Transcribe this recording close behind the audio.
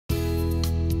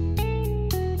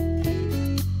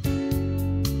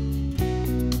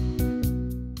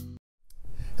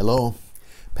Hello,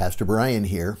 Pastor Brian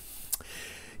here.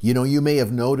 You know, you may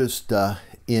have noticed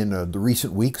in the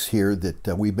recent weeks here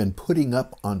that we've been putting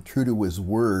up on True to His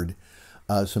Word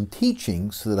some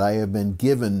teachings that I have been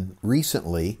given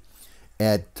recently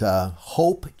at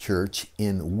Hope Church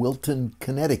in Wilton,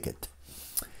 Connecticut.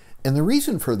 And the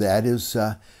reason for that is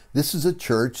this is a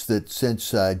church that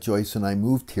since Joyce and I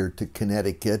moved here to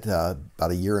Connecticut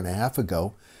about a year and a half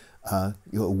ago,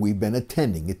 we've been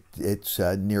attending. It's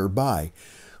nearby.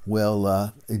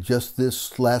 Well, just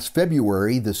this last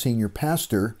February, the senior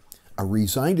pastor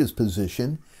resigned his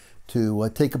position to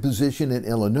take a position in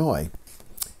Illinois.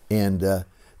 And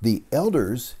the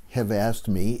elders have asked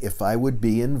me if I would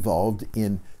be involved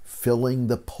in filling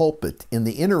the pulpit in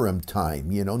the interim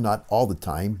time, you know, not all the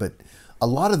time, but a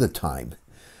lot of the time.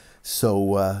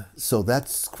 So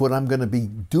that's what I'm going to be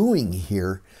doing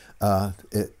here,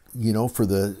 you know, for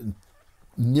the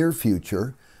near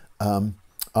future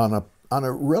on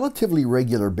a relatively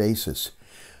regular basis.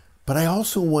 But I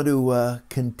also want to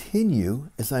continue,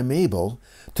 as I'm able,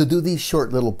 to do these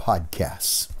short little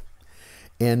podcasts.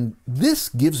 And this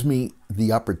gives me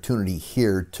the opportunity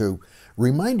here to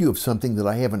remind you of something that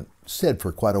I haven't said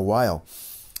for quite a while.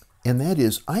 And that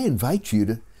is, I invite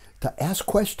you to ask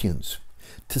questions,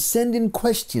 to send in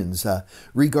questions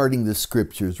regarding the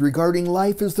Scriptures, regarding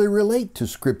life as they relate to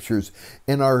Scriptures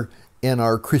and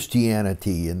our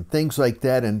Christianity and things like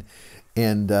that.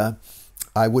 And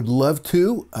I would love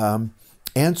to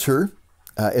answer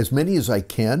as many as I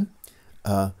can,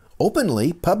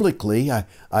 openly, publicly.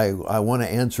 I want to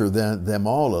answer them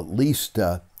all, at least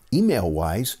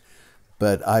email-wise,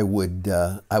 but I would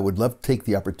love to take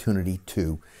the opportunity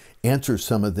to answer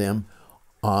some of them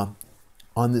on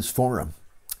this forum.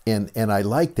 And I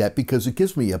like that because it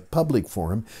gives me a public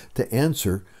forum to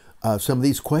answer some of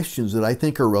these questions that I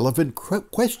think are relevant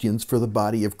questions for the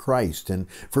body of Christ and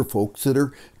for folks that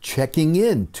are checking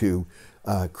into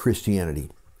Christianity.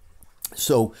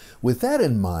 So with that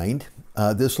in mind,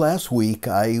 this last week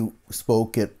I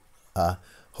spoke at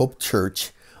Hope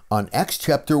Church on Acts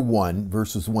chapter 1,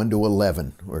 verses 1 to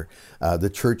 11, where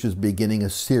the church is beginning a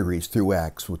series through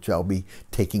Acts, which I'll be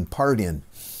taking part in.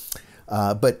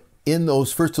 But in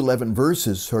those first 11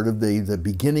 verses, sort of the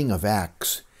beginning of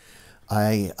Acts,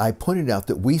 I pointed out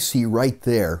that we see right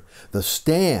there the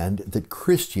stand that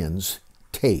Christians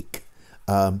take.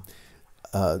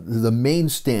 The main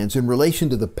stands in relation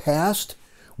to the past,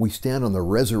 we stand on the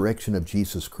resurrection of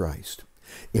Jesus Christ.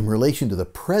 In relation to the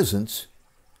present,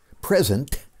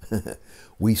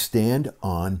 we stand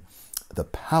on the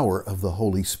power of the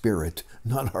Holy Spirit,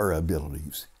 not our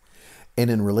abilities. And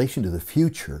in relation to the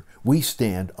future, we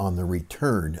stand on the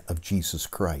return of Jesus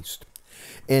Christ.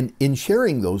 And in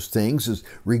sharing those things as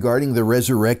regarding the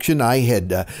resurrection, I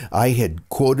had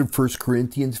quoted 1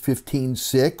 Corinthians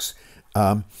 15:6,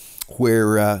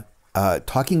 where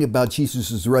talking about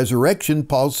Jesus' resurrection,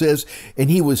 Paul says,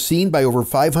 "And he was seen by over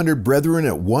 500 brethren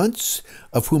at once,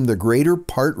 of whom the greater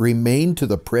part remain to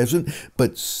the present,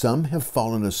 but some have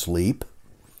fallen asleep."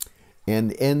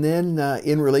 And then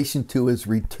in relation to his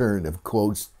return, of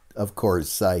course,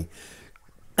 I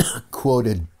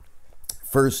quoted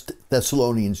 1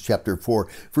 Thessalonians chapter 4,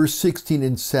 verse 16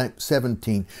 and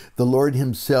 17, "The Lord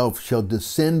himself shall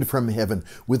descend from heaven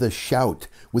with a shout,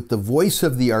 with the voice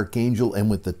of the archangel, and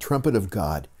with the trumpet of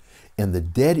God, and the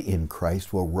dead in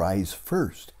Christ will rise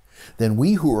first. Then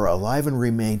we who are alive and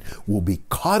remain will be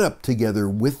caught up together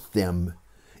with them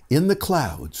in the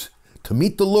clouds to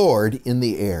meet the Lord in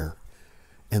the air.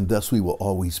 And thus we will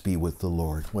always be with the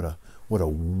Lord." What a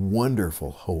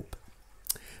wonderful hope.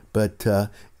 But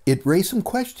it raised some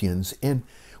questions, and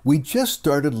we just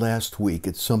started last week.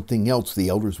 It's something else the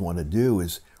elders want to do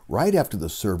is right after the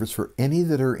service, for any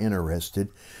that are interested,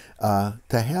 to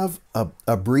have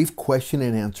a brief question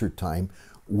and answer time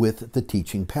with the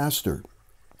teaching pastor.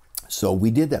 So we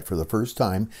did that for the first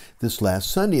time this last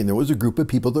Sunday, and there was a group of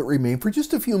people that remained for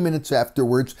just a few minutes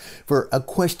afterwards for a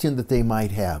question that they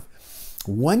might have.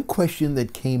 One question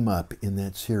that came up in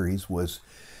that series was,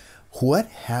 what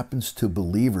happens to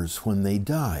believers when they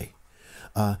die?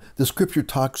 The scripture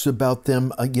talks about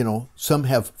them, some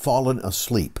have fallen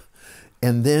asleep.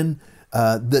 And then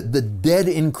the dead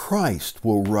in Christ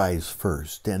will rise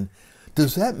first. And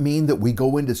does that mean that we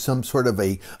go into some sort of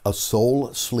a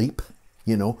soul sleep,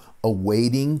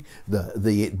 awaiting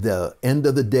the end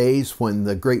of the days when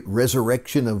the great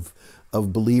resurrection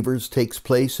of believers takes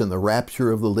place and the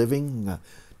rapture of the living?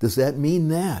 Does that mean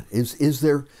that? Is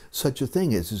there such a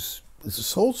thing as a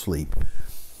soul sleep?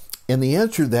 And the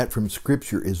answer to that from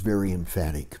Scripture is very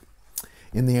emphatic.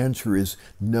 And the answer is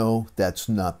no, that's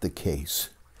not the case.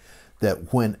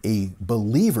 That when a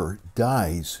believer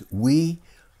dies, we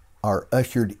are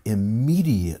ushered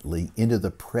immediately into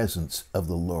the presence of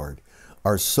the Lord,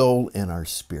 our soul and our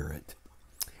spirit.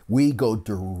 We go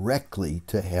directly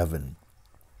to heaven.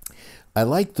 I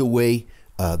like the way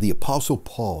the Apostle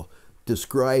Paul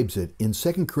describes it in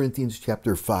 2 Corinthians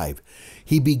chapter 5.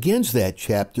 He begins that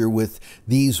chapter with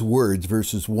these words,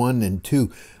 verses 1 and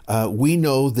 2. We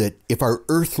know that if our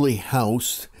earthly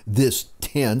house, this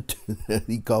tent,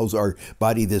 he calls our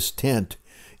body this tent,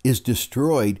 is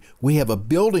destroyed, we have a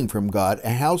building from God,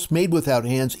 a house made without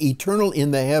hands, eternal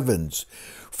in the heavens.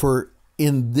 For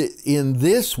in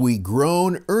this we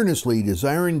groan earnestly,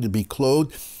 desiring to be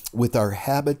clothed with our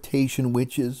habitation,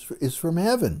 which is from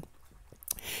heaven.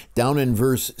 Down in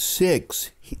verse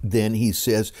 6, then he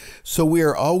says, so we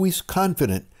are always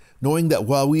confident, knowing that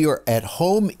while we are at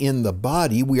home in the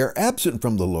body, we are absent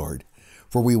from the Lord.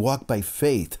 For we walk by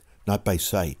faith, not by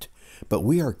sight. But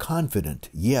we are confident,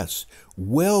 yes,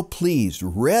 well pleased,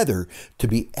 rather to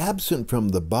be absent from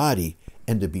the body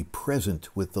and to be present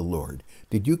with the Lord.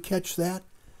 Did you catch that?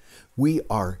 We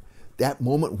are, that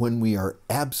moment when we are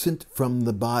absent from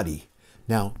the body.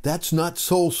 Now, that's not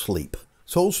soul sleep.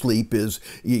 Soul sleep is,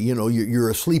 you're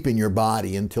asleep in your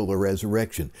body until the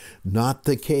resurrection. Not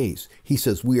the case. He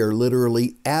says we are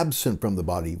literally absent from the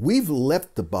body. We've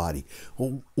left the body.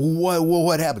 Well,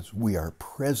 what happens? We are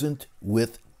present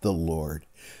with the Lord.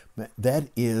 That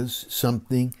is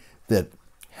something that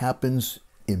happens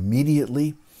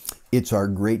immediately. It's our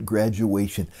great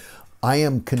graduation. I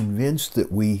am convinced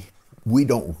that we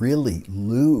don't really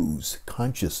lose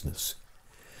consciousness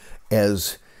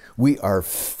as we are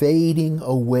fading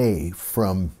away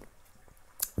from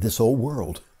this old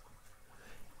world.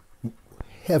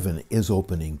 Heaven is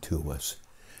opening to us,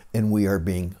 and we are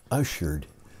being ushered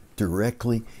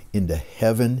directly into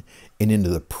heaven and into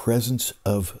the presence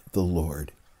of the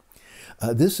Lord.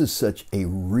 This is such a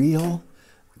real,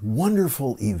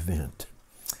 wonderful event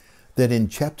that in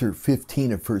chapter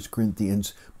 15 of 1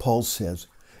 Corinthians, Paul says,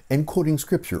 and quoting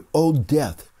scripture, "O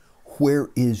death, where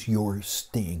is your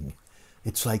sting?"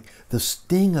 It's like the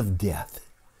sting of death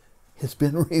has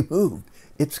been removed.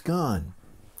 It's gone.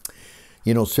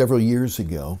 Several years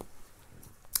ago,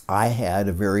 I had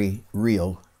a very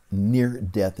real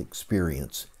near-death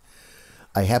experience.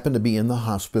 I happened to be in the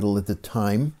hospital at the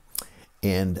time,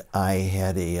 and I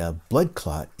had a blood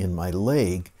clot in my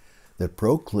leg that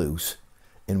broke loose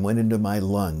and went into my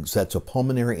lungs. That's a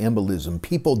pulmonary embolism.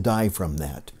 People die from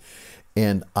that.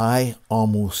 And I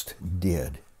almost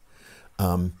did.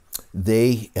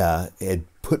 They had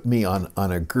put me on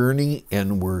a gurney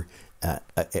and were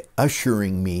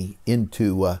ushering me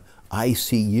into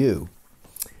ICU.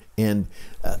 And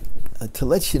to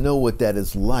let you know what that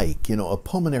is like, a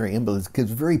pulmonary embolism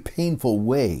is a very painful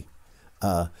way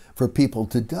for people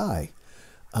to die.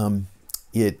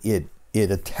 It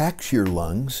attacks your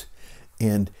lungs,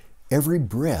 and every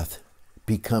breath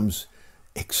becomes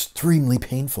extremely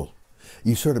painful.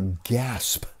 You sort of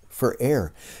gasp for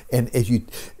air, and as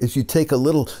you take a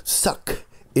little suck,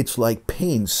 it's like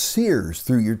pain sears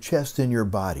through your chest and your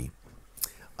body.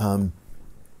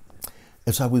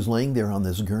 As I was laying there on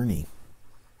this gurney,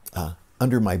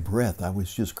 under my breath, I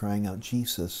was just crying out,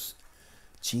 "Jesus,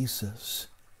 Jesus."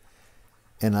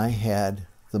 And I had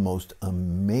the most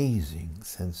amazing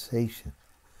sensation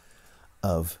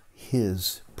of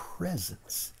His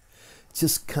presence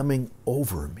just coming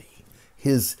over me.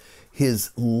 His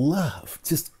love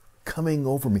just coming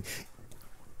over me.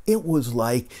 It was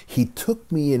like He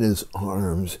took me in His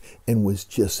arms and was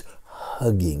just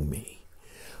hugging me.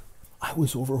 I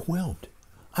was overwhelmed.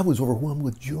 I was overwhelmed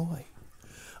with joy.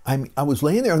 I was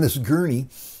laying there on this gurney.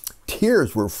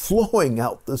 Tears were flowing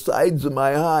out the sides of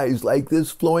my eyes like this,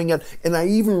 flowing out. And I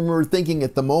even remember thinking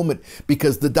at the moment,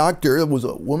 because the doctor, it was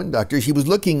a woman doctor, she was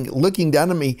looking down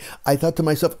at me. I thought to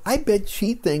myself, I bet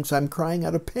she thinks I'm crying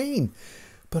out of pain.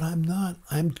 But I'm not.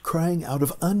 I'm crying out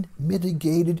of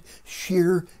unmitigated,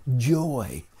 sheer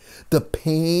joy. The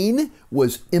pain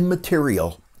was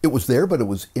immaterial. It was there, but it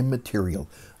was immaterial.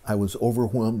 I was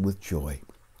overwhelmed with joy.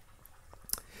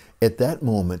 At that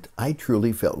moment, I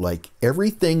truly felt like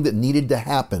everything that needed to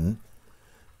happen,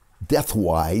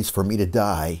 death-wise, for me to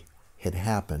die, had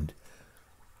happened.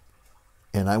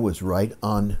 And I was right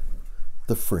on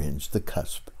the fringe, the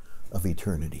cusp of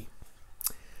eternity.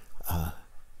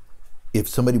 If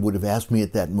somebody would have asked me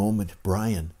at that moment,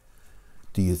 "Brian,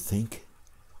 do you think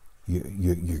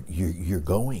you're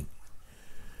going?"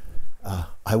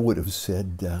 I would have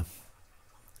said,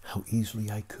 how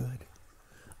easily I could.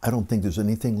 I don't think there's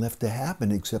anything left to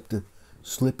happen except to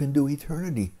slip into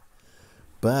eternity.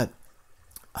 But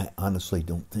I honestly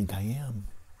don't think I am.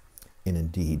 And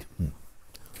indeed,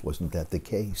 wasn't that the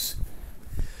case?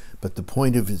 But the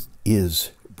point of it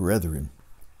is, brethren,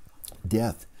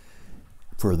 death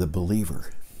for the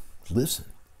believer, listen,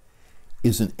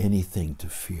 isn't anything to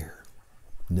fear.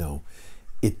 No,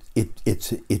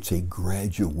 it's a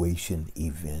graduation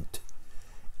event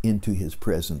into his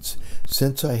presence.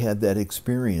 Since I had that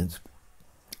experience,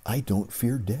 I don't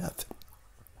fear death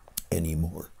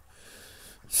anymore.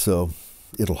 So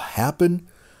it'll happen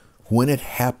when it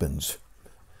happens.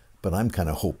 But I'm kind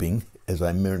of hoping, as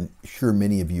I'm sure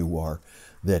many of you are,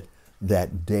 that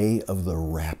that day of the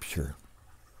rapture,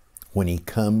 when he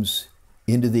comes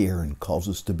into the air and calls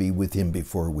us to be with him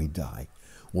before we die,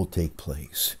 will take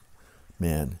place.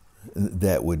 Man,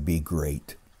 that would be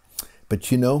great.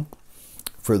 But you know,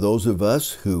 for those of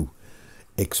us who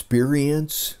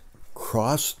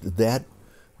crossed that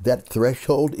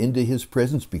threshold into his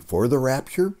presence before the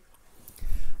rapture,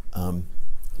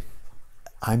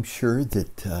 I'm sure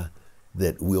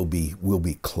that we'll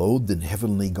be clothed in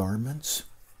heavenly garments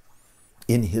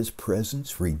in his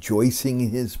presence, rejoicing in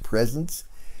his presence,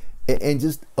 and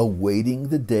just awaiting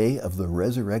the day of the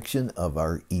resurrection of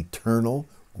our eternal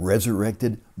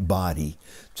resurrected body,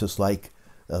 just like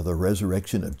the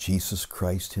resurrection of Jesus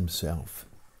Christ himself.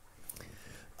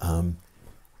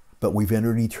 But we've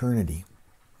entered eternity.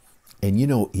 And you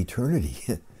know,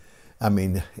 eternity, I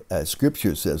mean,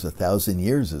 Scripture says 1,000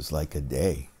 years is like a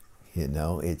day. You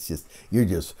know, it's just, you're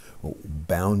just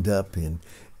bound up in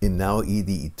now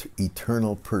the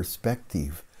eternal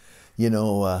perspective. You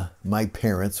know, my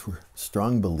parents were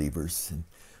strong believers, and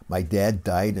my dad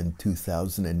died in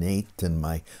 2008, and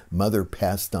my mother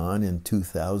passed on in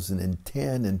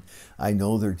 2010, and I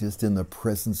know they're just in the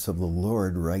presence of the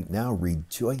Lord right now,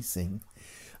 rejoicing.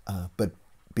 But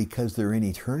because they're in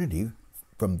eternity,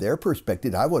 from their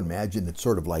perspective, I would imagine it's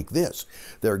sort of like this.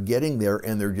 They're getting there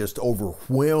and they're just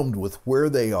overwhelmed with where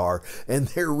they are, and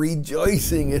they're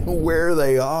rejoicing in where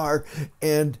they are.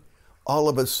 And all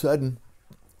of a sudden,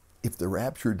 if the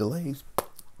rapture delays,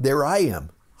 there I am.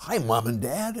 Hi, Mom and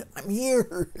Dad, I'm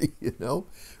here, you know,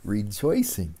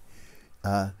 rejoicing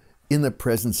in the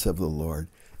presence of the Lord.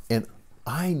 And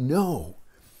I know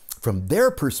from their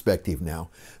perspective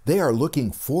now, they are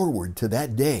looking forward to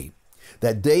that day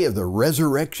of the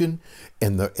resurrection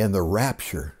and the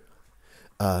rapture,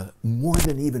 more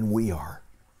than even we are.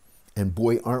 And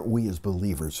boy, aren't we as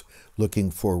believers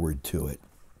looking forward to it.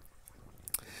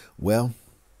 Well,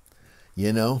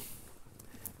 you know,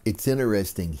 it's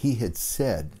interesting. He had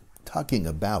said, talking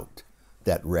about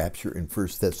that rapture in 1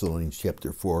 Thessalonians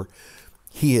chapter 4,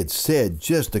 he had said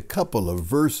just a couple of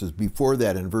verses before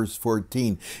that in verse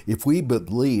 14, if we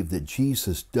believe that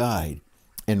Jesus died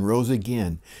and rose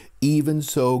again, even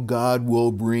so God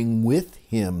will bring with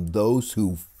him those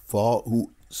who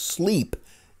sleep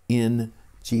in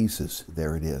Jesus.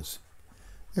 There it is.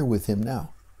 They're with him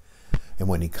now. And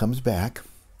when he comes back,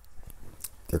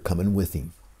 they're coming with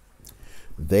him.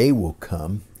 They will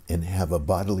come and have a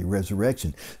bodily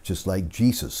resurrection, just like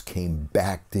Jesus came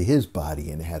back to his body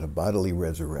and had a bodily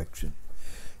resurrection.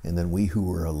 And then we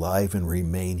who are alive and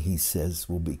remain, he says,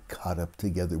 will be caught up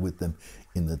together with them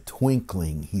in the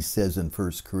twinkling. He says in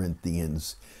 1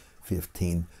 Corinthians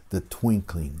 15, the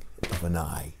twinkling of an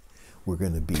eye. We're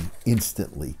going to be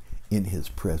instantly in his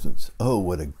presence. Oh,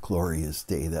 what a glorious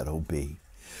day that'll be.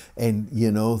 And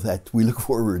you know that we look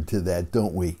forward to that,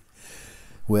 don't we?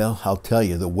 Well, I'll tell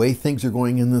you, the way things are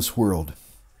going in this world,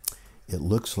 it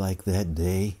looks like that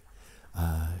day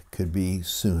could be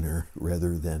sooner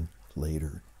rather than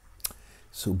later.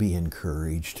 So be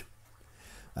encouraged.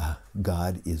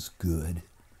 God is good.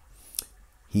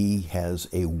 He has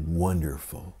a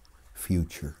wonderful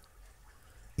future,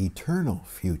 eternal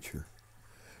future,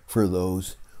 for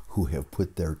those who have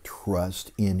put their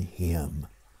trust in him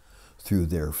through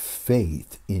their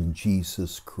faith in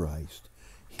Jesus Christ,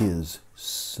 his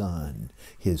Son,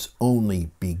 his only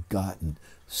begotten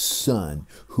Son,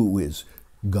 who is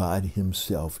God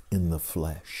himself in the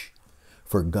flesh.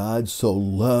 For God so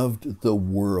loved the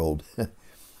world.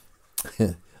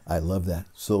 I love that.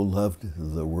 So loved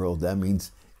the world. That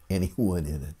means anyone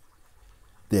in it.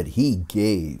 That he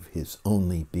gave his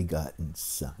only begotten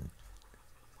Son.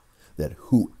 That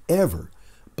whoever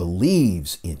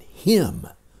believes in him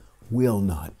will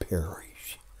not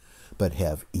perish, but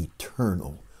have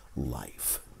eternal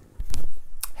life.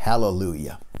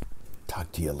 Hallelujah.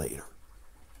 Talk to you later.